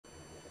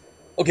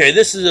Okay,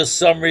 this is a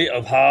summary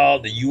of how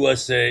the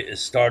USA is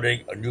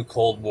starting a new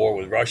Cold War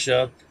with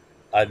Russia.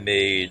 I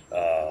made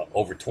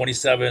over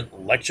 27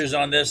 lectures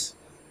on this.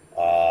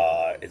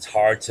 It's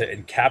hard to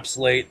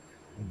encapsulate,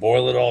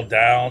 boil it all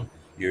down.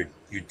 You're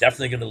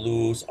definitely going to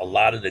lose a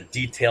lot of the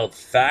detailed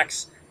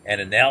facts and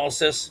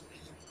analysis,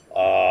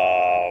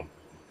 uh,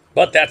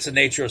 but that's the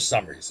nature of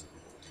summaries.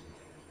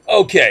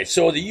 Okay,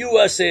 so the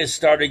USA is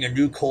starting a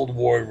new Cold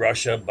War with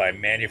Russia by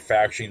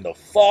manufacturing the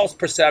false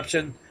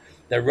perception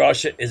that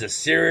Russia is a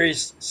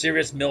serious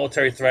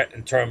military threat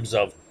in terms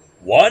of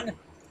one,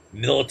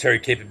 military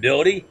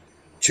capability,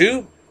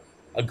 two,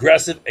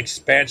 aggressive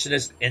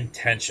expansionist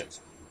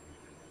intentions.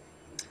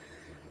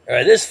 All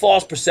right, this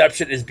false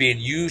perception is being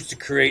used to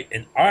create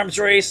an arms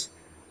race,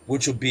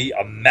 which will be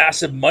a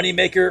massive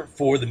moneymaker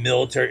for the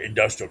military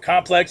industrial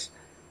complex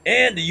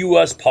and the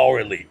U.S.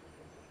 power elite.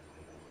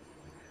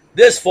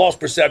 This false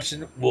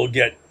perception will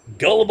get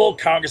gullible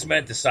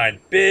congressmen to sign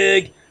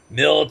big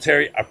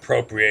military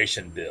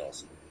appropriation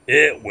bills.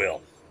 It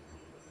will.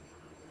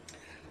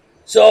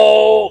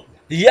 So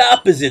the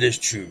opposite is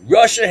true.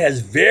 Russia has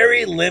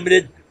very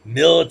limited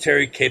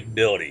military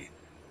capability,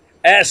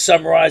 as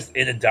summarized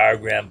in the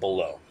diagram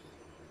below.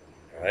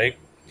 All right.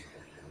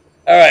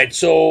 All right,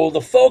 so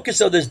the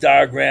focus of this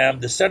diagram,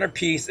 the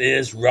centerpiece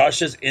is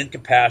Russia's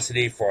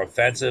incapacity for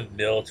offensive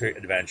military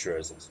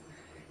adventurism.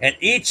 And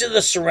each of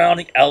the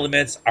surrounding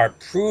elements are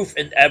proof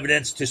and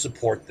evidence to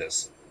support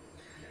this.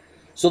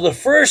 So the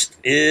first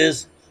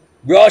is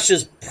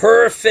Russia's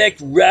perfect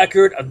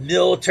record of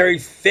military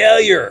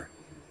failure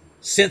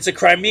since the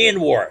Crimean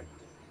War,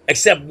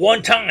 except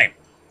one time,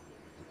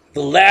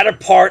 the latter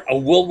part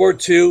of World War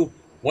II,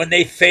 when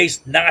they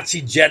faced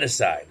Nazi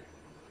genocide.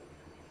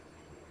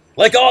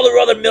 Like all their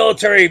other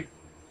military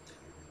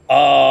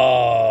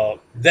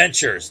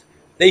ventures,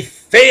 they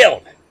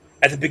failed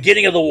at the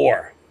beginning of the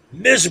war,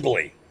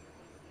 miserably.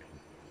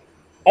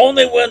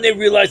 Only when they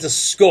realized the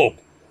scope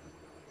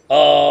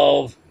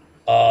of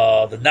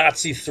the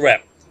Nazi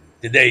threat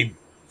did they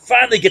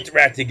finally get their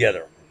act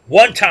together.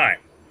 One time.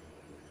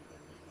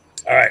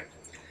 All right.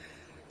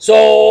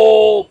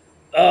 So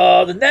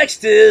the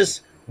next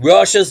is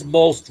Russia's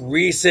most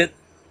recent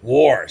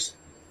wars.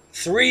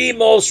 Three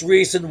most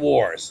recent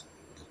wars.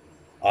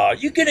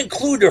 You can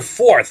include their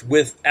fourth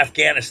with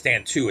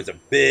Afghanistan too. It's a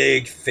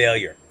big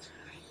failure.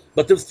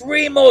 But the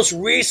three most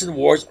recent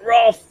wars are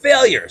all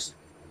failures.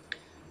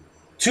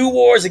 Two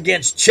wars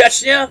against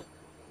Chechnya,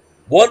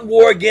 one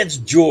war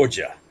against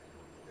Georgia.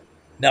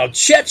 Now,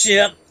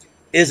 Chechnya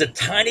is a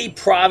tiny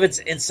province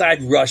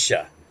inside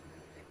Russia.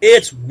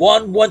 It's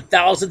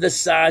 1/1000th the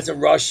size of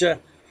Russia,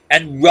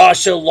 and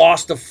Russia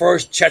lost the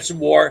first Chechen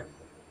war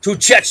to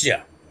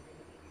Chechnya.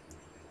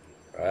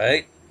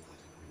 Right?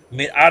 I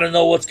mean, I don't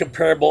know what's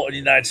comparable in the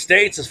United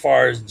States as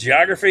far as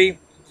geography,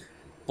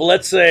 but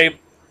let's say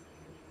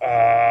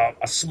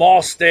a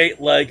small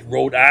state like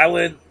Rhode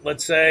Island,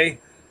 let's say,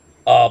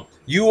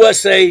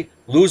 USA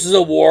loses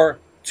a war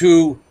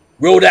to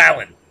Rhode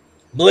Island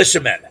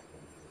militiamen.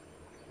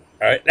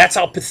 All right, that's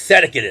how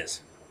pathetic it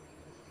is.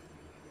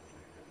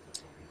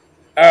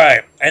 All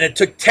right, and it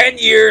took 10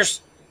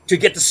 years to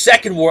get the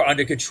second war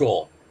under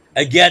control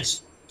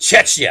against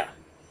Chechnya.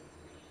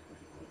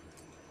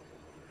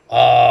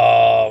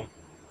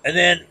 And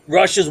then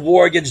Russia's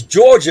war against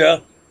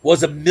Georgia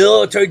was a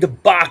military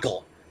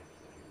debacle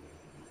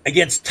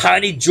against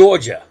tiny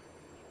Georgia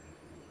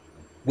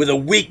with a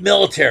weak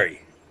military.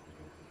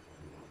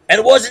 And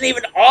it wasn't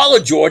even all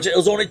of Georgia. It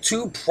was only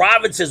two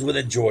provinces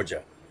within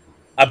Georgia,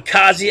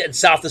 Abkhazia and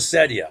South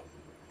Ossetia.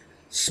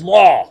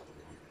 Small.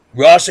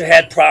 Russia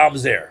had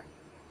problems there.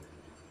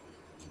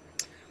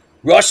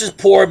 Russia's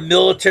poor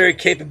military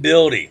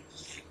capability,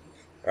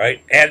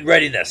 right, and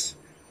readiness.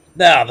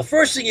 Now, the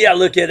first thing you got to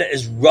look at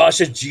is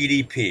Russia's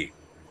GDP.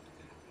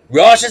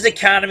 Russia's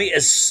economy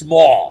is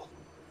small,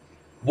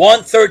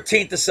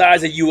 1/13 the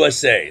size of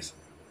USA's.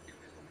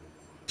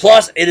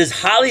 Plus, it is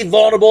highly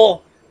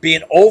vulnerable,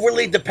 being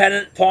overly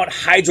dependent upon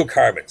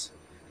hydrocarbons.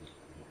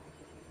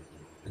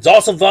 It's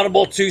also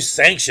vulnerable to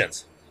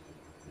sanctions.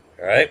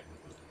 All right?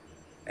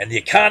 And the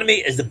economy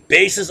is the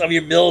basis of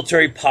your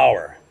military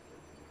power.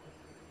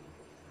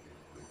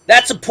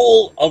 That's a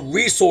pool of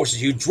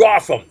resources you draw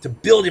from to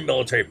build your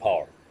military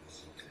power.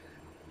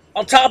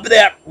 On top of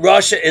that,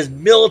 Russia is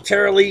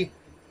militarily,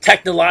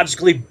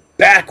 technologically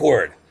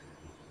backward,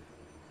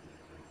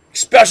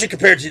 especially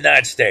compared to the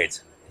United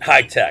States,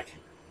 high tech.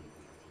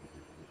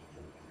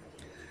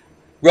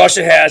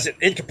 Russia has an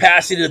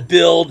incapacity to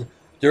build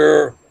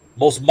their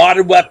most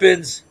modern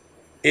weapons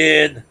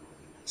in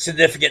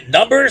significant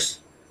numbers.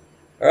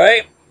 All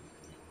right?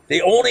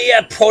 They only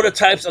have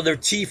prototypes of their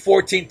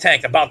T-14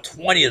 tank, about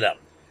 20 of them.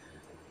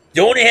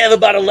 They only have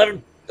about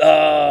 11,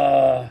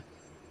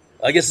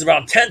 I guess it's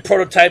around 10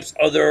 prototypes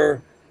of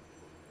their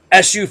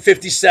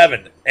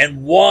Su-57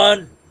 and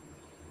one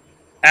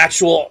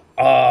actual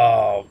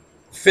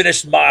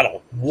finished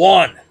model.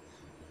 One.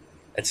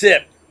 That's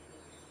it.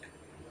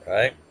 All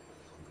right?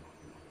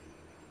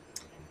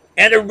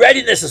 And their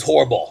readiness is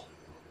horrible.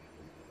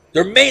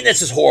 Their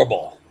maintenance is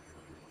horrible.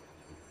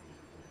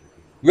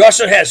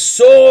 Russia has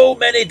so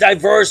many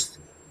diverse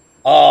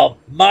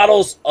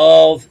models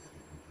of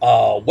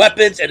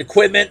weapons and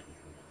equipment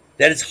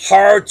that it's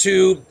hard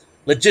to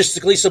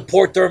logistically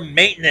support their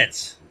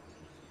maintenance.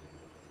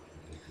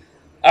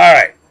 All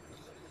right.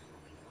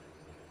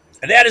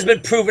 And that has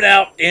been proven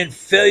out in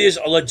failures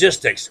of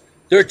logistics.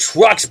 Their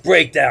trucks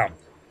break down.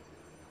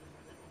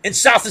 In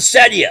South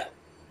Ossetia,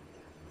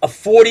 a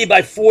 40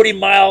 by 40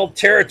 mile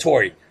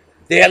territory,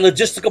 they had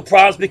logistical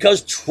problems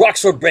because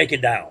trucks were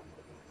breaking down.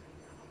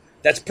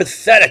 That's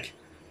pathetic.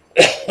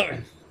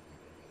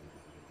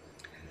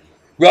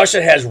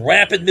 Russia has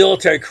rampant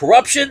military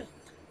corruption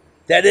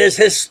that is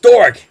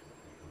historic.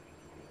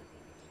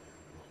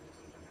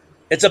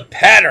 It's a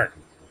pattern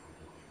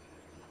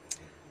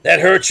that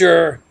hurts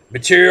your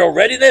material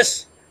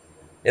readiness.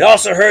 It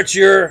also hurts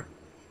your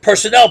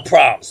personnel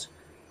problems,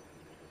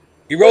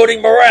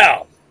 eroding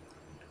morale.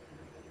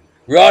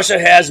 Russia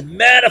has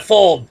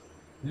manifold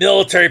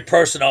military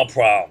personnel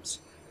problems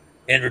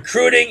in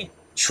recruiting,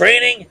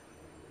 training,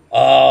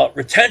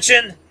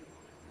 retention.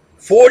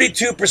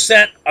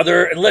 42% of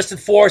their enlisted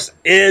force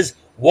is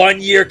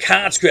one-year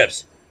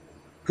conscripts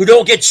who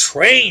don't get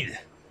trained.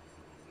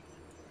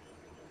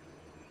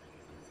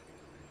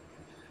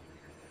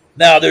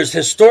 Now, there's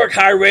historic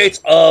high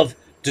rates of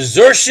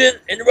desertion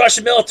in the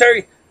Russian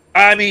military.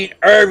 I mean,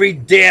 every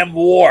damn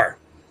war.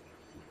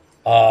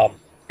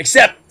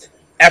 Except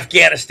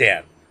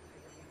Afghanistan.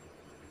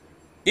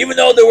 Even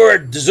though there were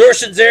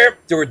desertions there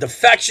were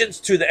defections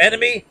to the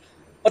enemy,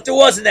 but there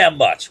wasn't that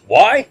much.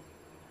 Why?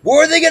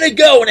 Where are they going to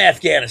go in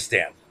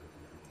Afghanistan?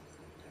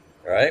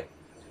 All right?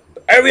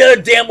 Every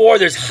other damn war,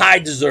 there's high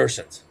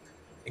desertions,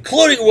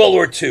 including World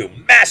War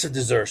II. Massive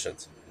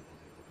desertions.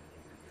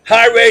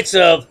 High rates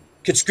of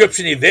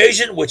conscription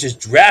evasion, which is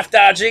draft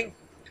dodging.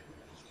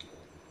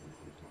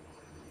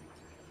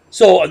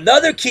 So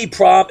another key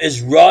problem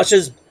is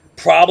Russia's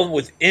problem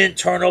with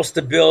internal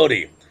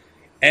stability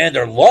and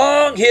their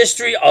long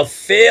history of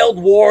failed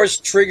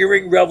wars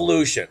triggering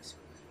revolutions.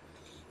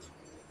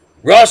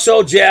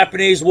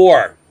 Russo-Japanese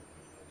War.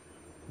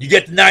 You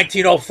get the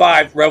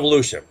 1905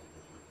 revolution.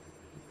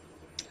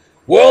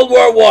 World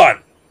War I.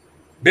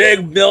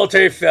 Big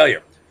military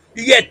failure.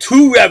 You get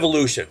two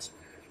revolutions.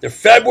 The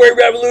February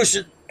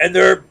Revolution and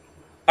their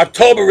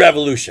October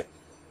Revolution.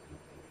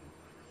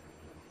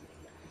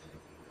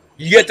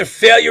 You get the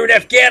failure in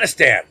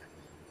Afghanistan.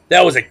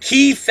 That was a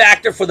key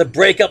factor for the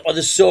breakup of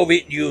the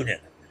Soviet Union.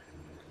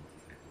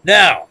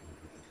 Now,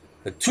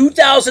 the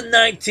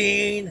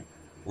 2019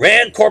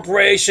 RAND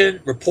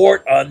Corporation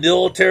report on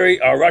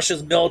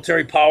Russia's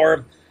military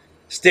power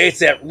states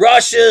that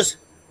Russia's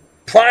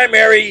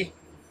primary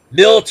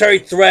military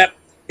threat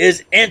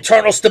is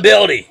internal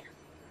stability.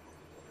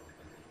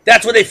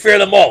 That's what they fear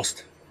the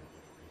most.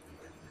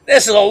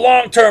 This is a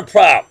long-term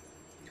problem.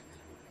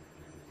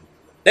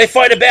 They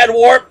fight a bad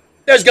war,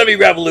 there's going to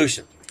be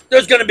revolution.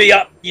 There's going to be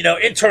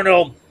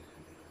internal,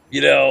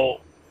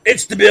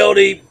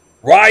 instability,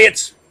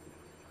 riots,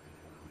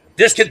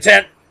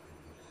 discontent.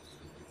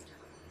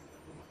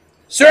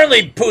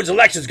 Certainly, Putin's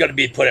election is going to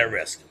be put at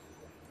risk.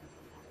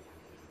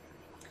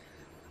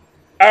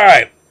 All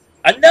right.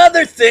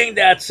 Another thing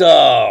that's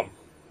thorn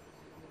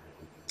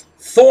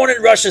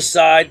in Russia's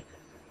side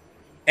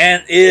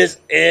and is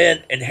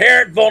an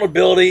inherent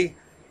vulnerability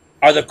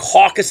are the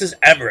Caucasus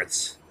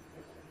Emirates.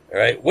 All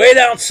right. Way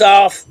down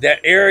south, that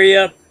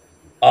area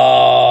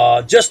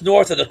just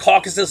north of the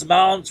Caucasus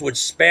Mountains, which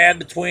span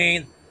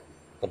between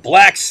the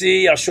Black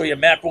Sea. I'll show you a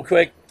map real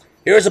quick.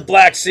 Here's the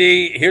Black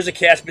Sea. Here's the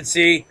Caspian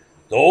Sea.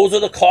 Those are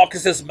the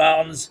Caucasus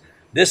Mountains.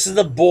 This is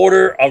the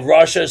border of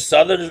Russia's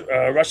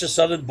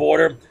southern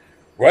border.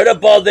 Right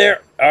above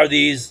there are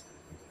these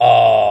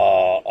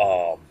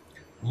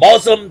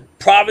Muslim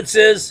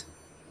provinces.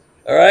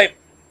 All right,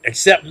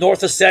 except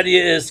North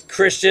Ossetia is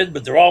Christian,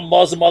 but they're all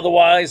Muslim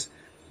otherwise.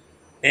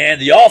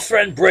 And the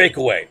all-threatened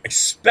breakaway,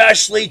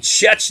 especially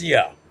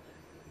Chechnya,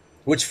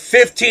 which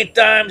 15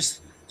 times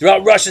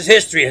throughout Russia's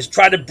history has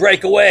tried to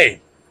break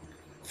away.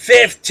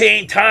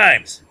 15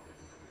 times.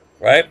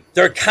 Right?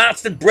 They're a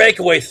constant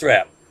breakaway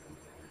threat.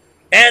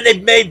 And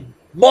they've made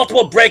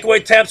multiple breakaway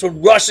attempts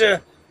when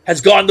Russia has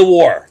gone to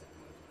war.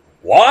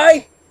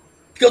 Why?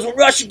 Because when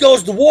Russia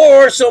goes to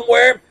war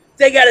somewhere,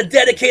 they got to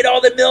dedicate all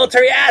their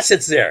military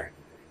assets there.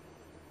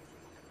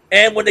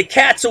 And when the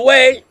cat's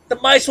away, the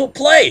mice will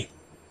play.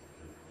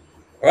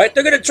 All right?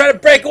 They're going to try to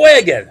break away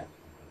again.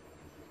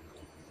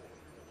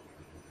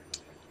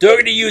 They're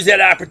going to use that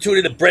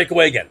opportunity to break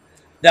away again.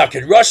 Now,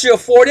 can Russia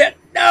afford it?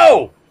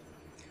 No.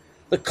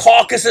 The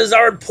Caucasus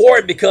are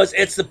important because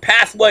it's the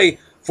pathway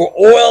for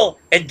oil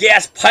and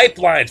gas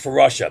pipelines for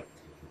Russia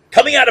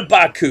coming out of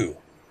Baku.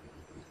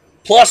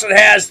 Plus, it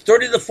has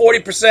 30 to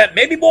 40%,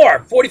 maybe more,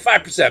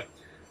 45%,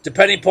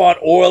 depending upon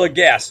oil or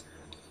gas,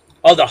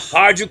 of the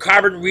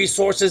hydrocarbon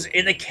resources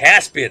in the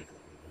Caspian.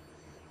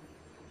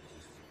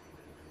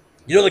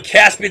 You know, the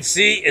Caspian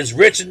Sea is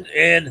rich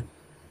in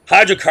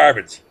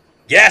hydrocarbons,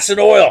 gas and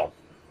oil.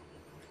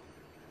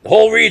 The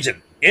whole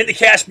region, in the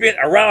Caspian,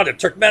 around it,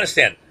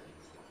 Turkmenistan.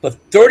 But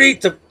 30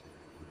 to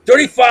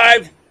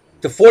 35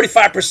 to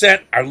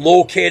 45% are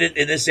located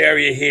in this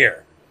area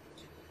here.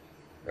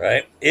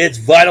 Right? It's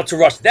vital to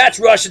Russia. That's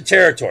Russian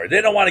territory.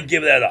 They don't want to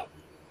give that up.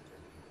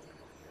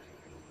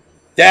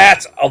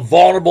 That's a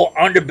vulnerable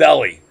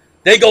underbelly.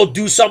 They go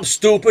do something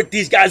stupid,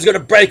 these guys are going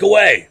to break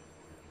away.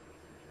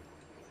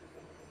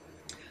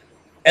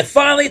 And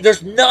finally,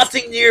 there's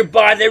nothing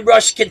nearby that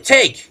Russia can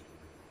take.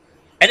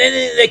 And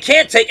anything they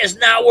can't take is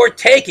not worth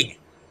taking.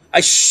 I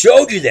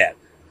showed you that.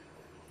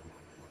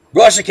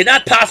 Russia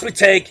cannot possibly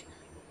take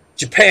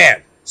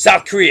Japan,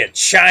 South Korea,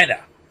 China.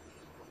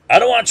 I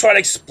don't want to try to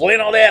explain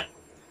all that.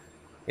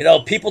 You know,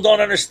 people don't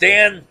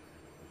understand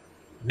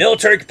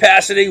military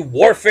capacity,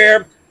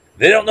 warfare.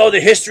 They don't know the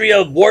history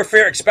of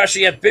warfare,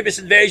 especially amphibious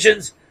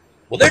invasions.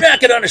 Well, they're not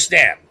going to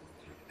understand.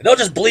 And they'll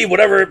just believe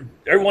whatever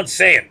everyone's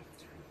saying,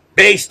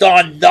 based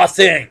on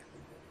nothing.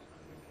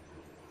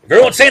 If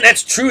everyone's saying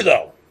that's true,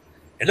 though,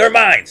 in their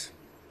minds.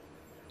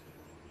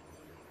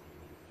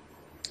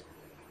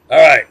 All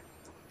right.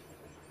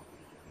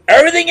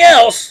 Everything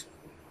else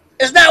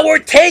is not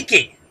worth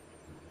taking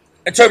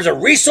in terms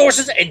of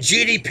resources and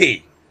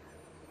GDP.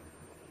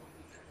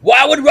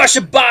 Why would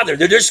Russia bother?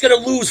 They're just going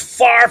to lose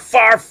far,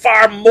 far,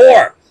 far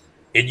more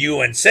in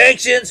UN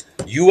sanctions,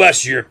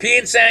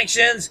 U.S.-European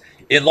sanctions,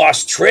 in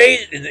lost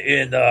trade,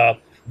 in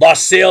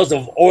lost sales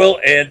of oil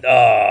and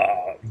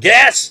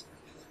gas.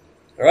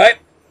 All right?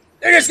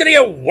 They're just going to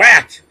get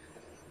whacked.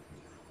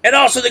 And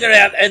also they're going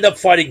to end up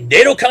fighting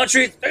NATO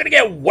countries. They're going to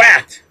get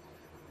whacked.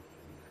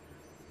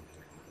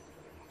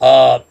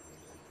 And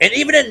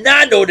even in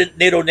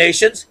non-NATO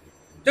nations,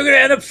 they're going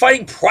to end up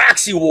fighting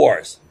proxy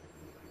wars.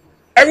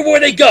 Everywhere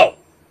they go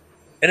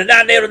in a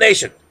non-NATO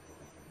nation,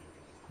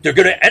 they're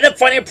going to end up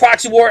fighting a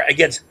proxy war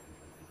against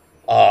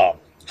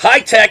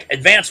high-tech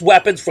advanced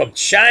weapons from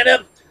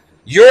China,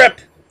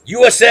 Europe,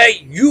 USA,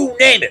 you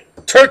name it,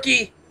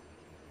 Turkey.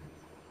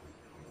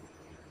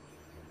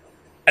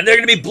 And they're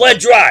going to be bled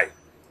dry.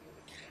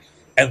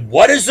 And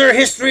what is their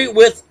history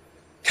with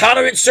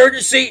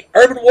counterinsurgency,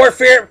 urban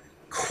warfare?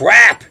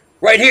 Crap,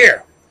 right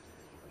here.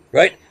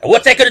 Right? And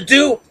what's that going to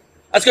do?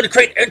 That's going to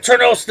create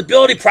internal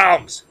stability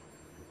problems.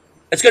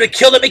 It's going to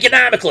kill them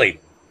economically.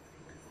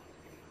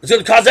 It's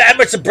going to cause the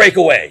Emirates to break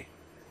away.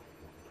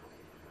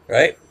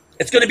 Right?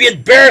 It's going to be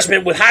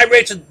embarrassment with high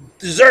rates of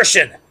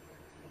desertion.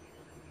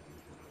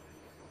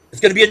 It's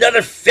going to be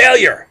another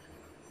failure.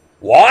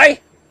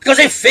 Why? Because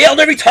they failed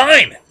every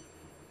time.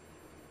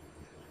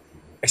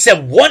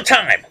 Except one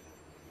time.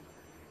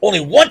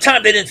 Only one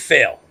time they didn't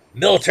fail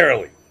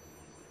militarily.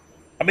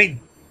 I mean,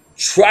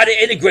 try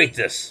to integrate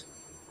this.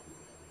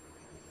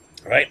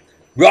 All right?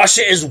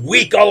 Russia is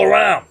weak all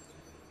around.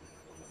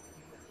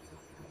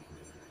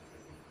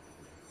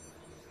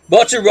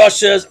 Much of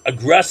Russia's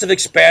aggressive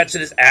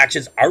expansionist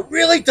actions are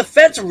really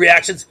defensive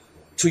reactions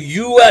to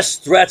U.S.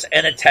 threats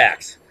and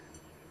attacks.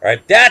 All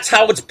right? That's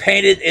how it's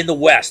painted in the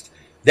West.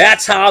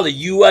 That's how the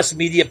U.S.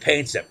 media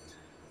paints it.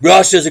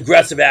 Russia's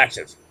aggressive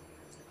actions.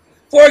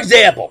 For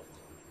example,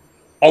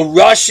 a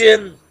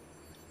Russian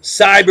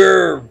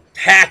cyber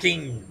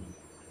hacking,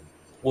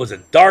 was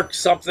it dark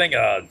something?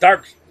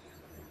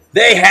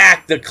 They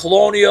hacked the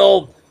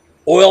Colonial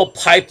oil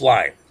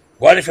pipeline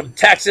running from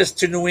Texas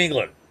to New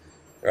England.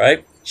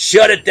 Right?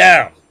 Shut it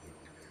down.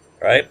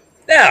 Right?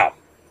 Now,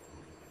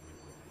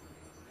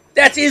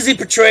 that's easily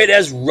portrayed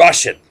as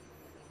Russian.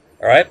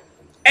 All right?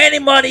 Any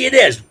money it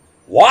is.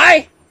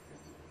 Why?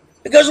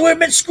 Because we've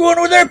been screwing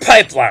with their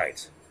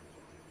pipelines.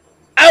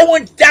 I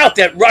wouldn't doubt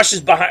that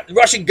the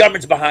Russian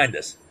government's behind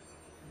this.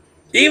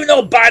 Even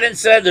though Biden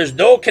said there's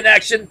no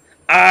connection,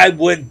 I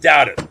wouldn't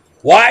doubt it.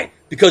 Why?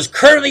 Because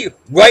currently,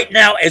 right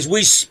now, as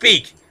we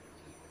speak,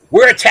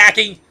 we're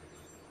attacking,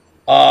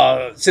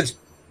 since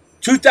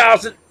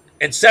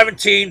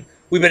 2017,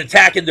 we've been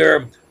attacking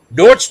their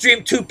Nord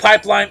Stream 2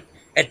 pipeline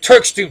and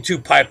Turk Stream 2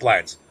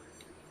 pipelines.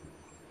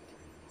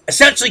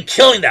 Essentially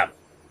killing them.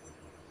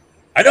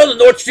 I know the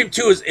Nord Stream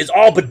 2 is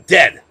all but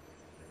dead.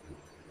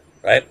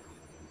 Right?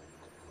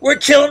 We're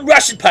killing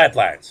Russian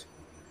pipelines.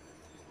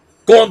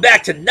 Going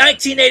back to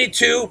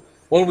 1982,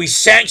 when we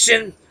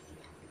sanctioned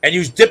and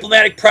used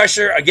diplomatic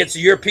pressure against the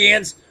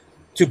Europeans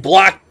to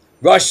block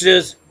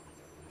Russia's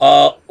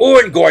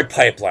Urangorod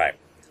pipeline,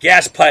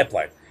 gas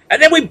pipeline.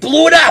 And then we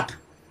blew it up.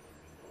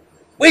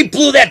 We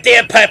blew that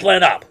damn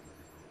pipeline up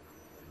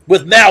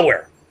with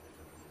malware.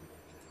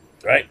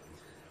 Right?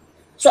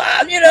 So,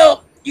 you're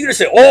going to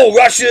say, oh,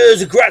 Russia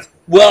is aggressive.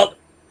 Well,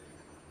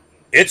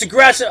 it's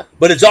aggressive,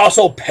 but it's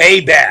also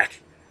payback.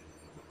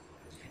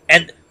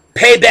 And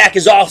payback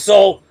is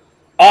also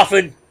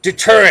often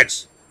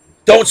deterrence.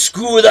 Don't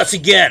screw with us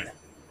again,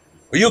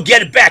 or you'll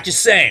get it back the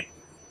same.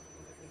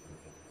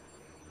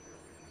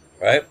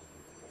 Right?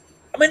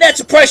 I mean, that's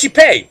the price you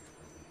pay.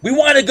 We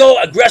want to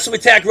go aggressively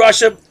attack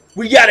Russia.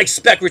 We got to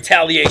expect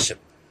retaliation.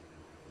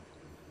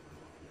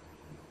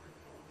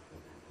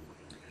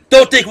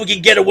 Don't think we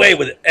can get away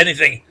with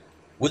anything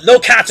with no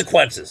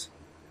consequences.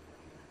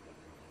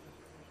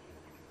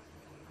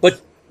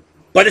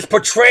 But it's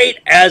portrayed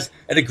as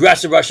an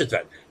aggressive Russian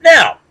threat.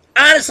 Now,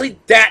 honestly,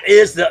 that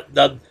is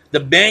the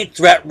main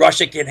threat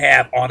Russia can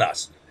have on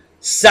us.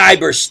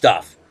 cyber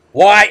stuff.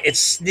 Why? It's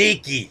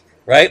sneaky,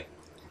 right?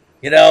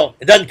 You know,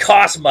 it doesn't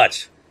cost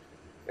much,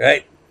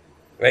 right?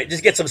 Right?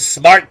 Just get some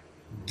smart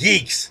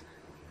geeks,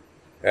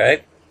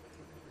 right?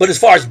 But as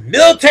far as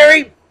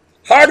military,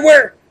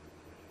 hardware,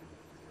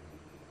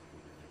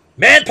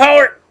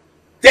 manpower,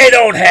 they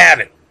don't have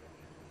it.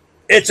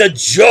 It's a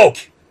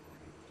joke.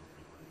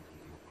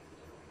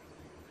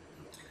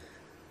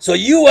 So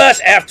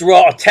U.S., after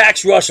all,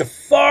 attacks Russia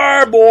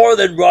far more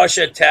than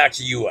Russia attacks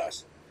the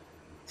U.S.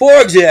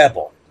 For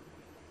example,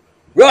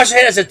 Russia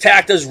has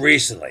attacked us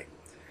recently.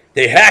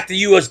 They hacked the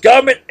U.S.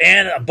 government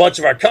and a bunch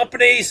of our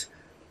companies,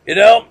 you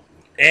know,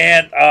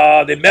 and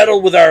they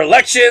meddled with our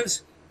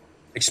elections,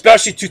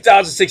 especially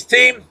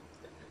 2016.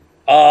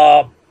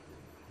 No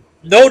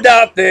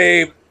doubt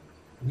they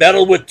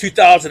meddled with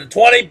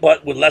 2020,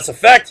 but with less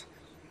effect,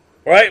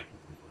 right?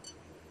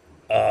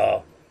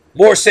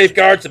 More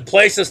safeguards in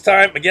place this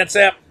time against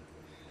that,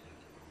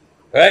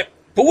 right?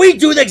 But we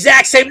do the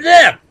exact same to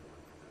them.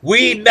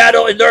 We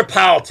meddle in their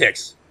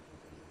politics.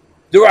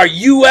 There are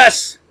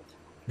U.S.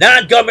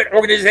 non-government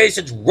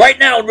organizations right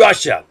now in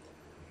Russia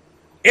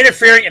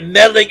interfering and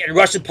meddling in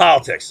Russian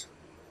politics.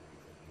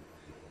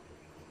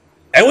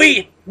 And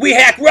we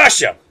hack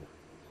Russia.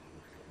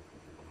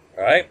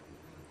 All right?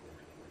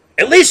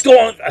 At least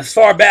going as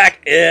far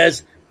back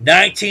as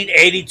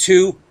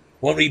 1982,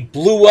 when we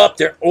blew up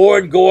their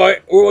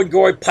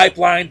Orangoi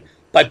pipeline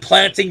by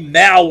planting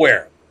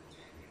malware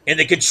in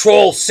the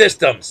control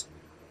systems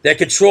that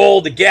control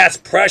the gas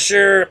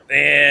pressure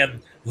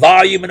and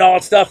volume and all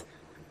that stuff.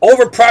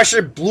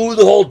 Overpressure blew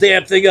the whole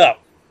damn thing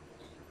up.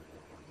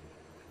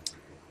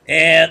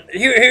 And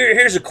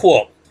here's a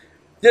quote.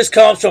 This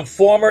comes from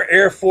former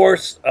Air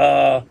Force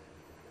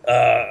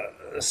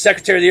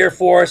Secretary of the Air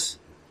Force.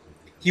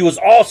 He was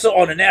also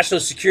on the National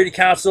Security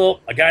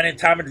Council, a guy named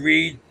Tom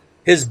Reed.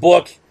 His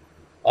book,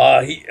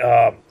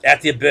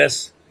 At the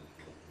Abyss.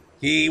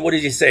 What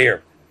did he say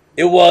here?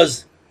 It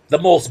was the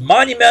most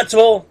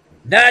monumental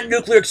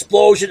non-nuclear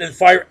explosion and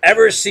fire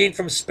ever seen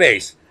from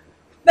space.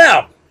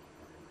 Now,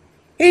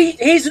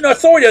 he's an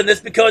authority on this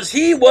because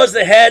he was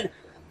the head,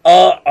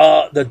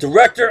 the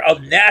director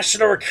of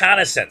national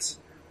reconnaissance.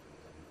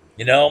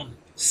 You know,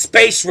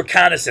 space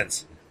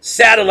reconnaissance,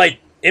 satellite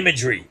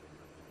imagery.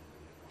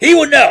 He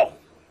would know.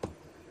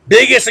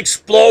 Biggest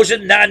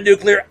explosion,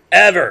 non-nuclear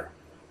ever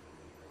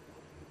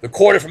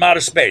recorded from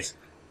outer space.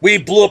 We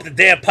blew up the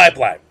damn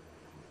pipeline.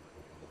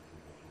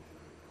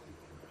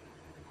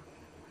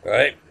 All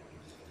right?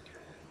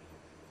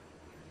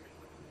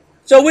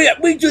 So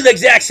we do the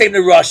exact same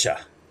to Russia.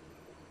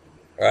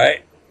 All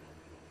right?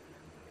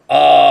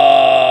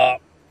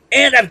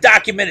 And I've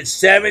documented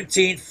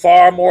 17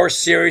 far more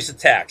serious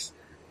attacks.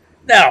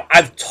 Now,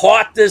 I've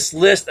taught this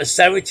list of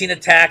 17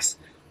 attacks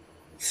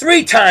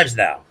 3 times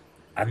now.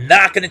 I'm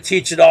not going to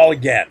teach it all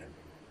again.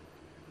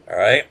 All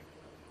right?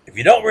 If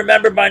you don't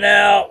remember by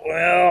now,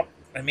 well,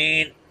 I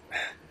mean,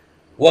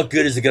 what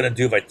good is it going to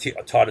do if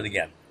I taught it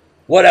again?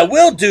 What I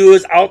will do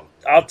is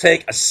I'll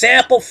take a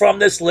sample from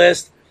this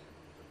list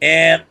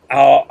and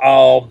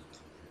I'll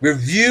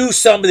review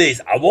some of these.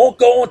 I won't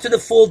go into the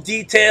full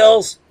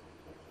details,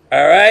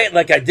 all right,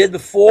 like I did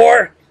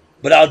before,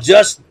 but I'll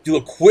just do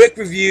a quick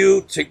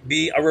review to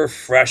be a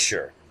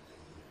refresher,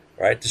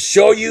 all right, to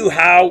show you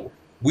how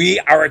we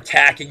are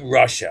attacking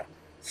Russia,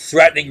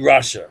 threatening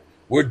Russia.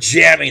 We're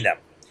jamming them.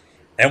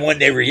 And when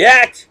they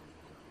react,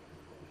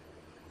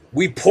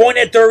 we point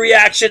at their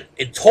reaction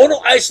in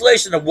total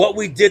isolation of what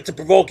we did to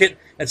provoke it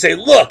and say,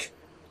 look,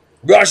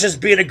 Russia's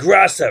being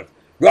aggressive.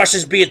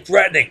 Russia's being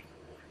threatening.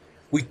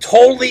 We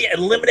totally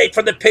eliminate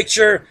from the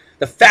picture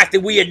the fact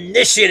that we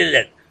initiated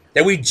it,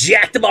 that we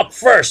jacked them up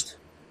first,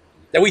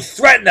 that we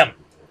threatened them,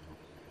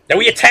 that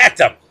we attacked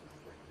them.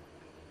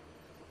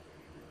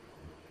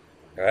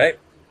 All right?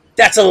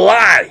 That's a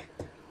lie.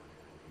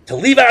 To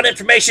leave out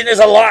information is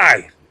a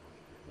lie.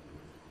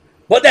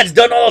 But that's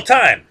done all the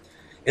time.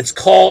 It's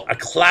called a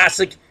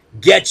classic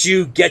get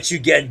you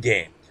again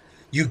game.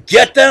 You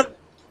get them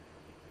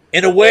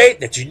in a way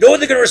that you know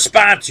they're going to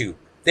respond to.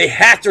 They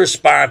have to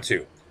respond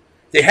to.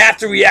 They have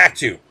to react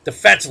to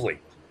defensively.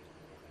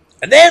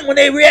 And then when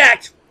they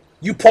react,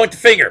 you point the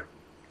finger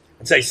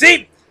and say,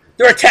 see,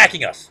 they're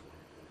attacking us.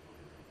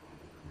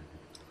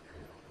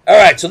 All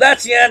right, so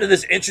that's the end of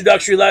this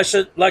introductory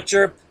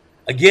lecture.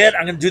 Again,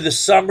 I'm going to do the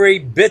summary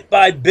bit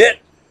by bit,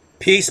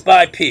 piece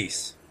by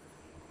piece.